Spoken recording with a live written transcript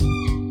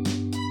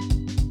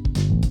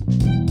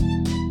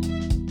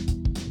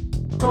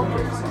stop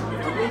it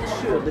and make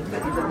sure the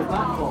kit is in the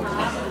back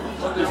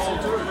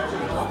box.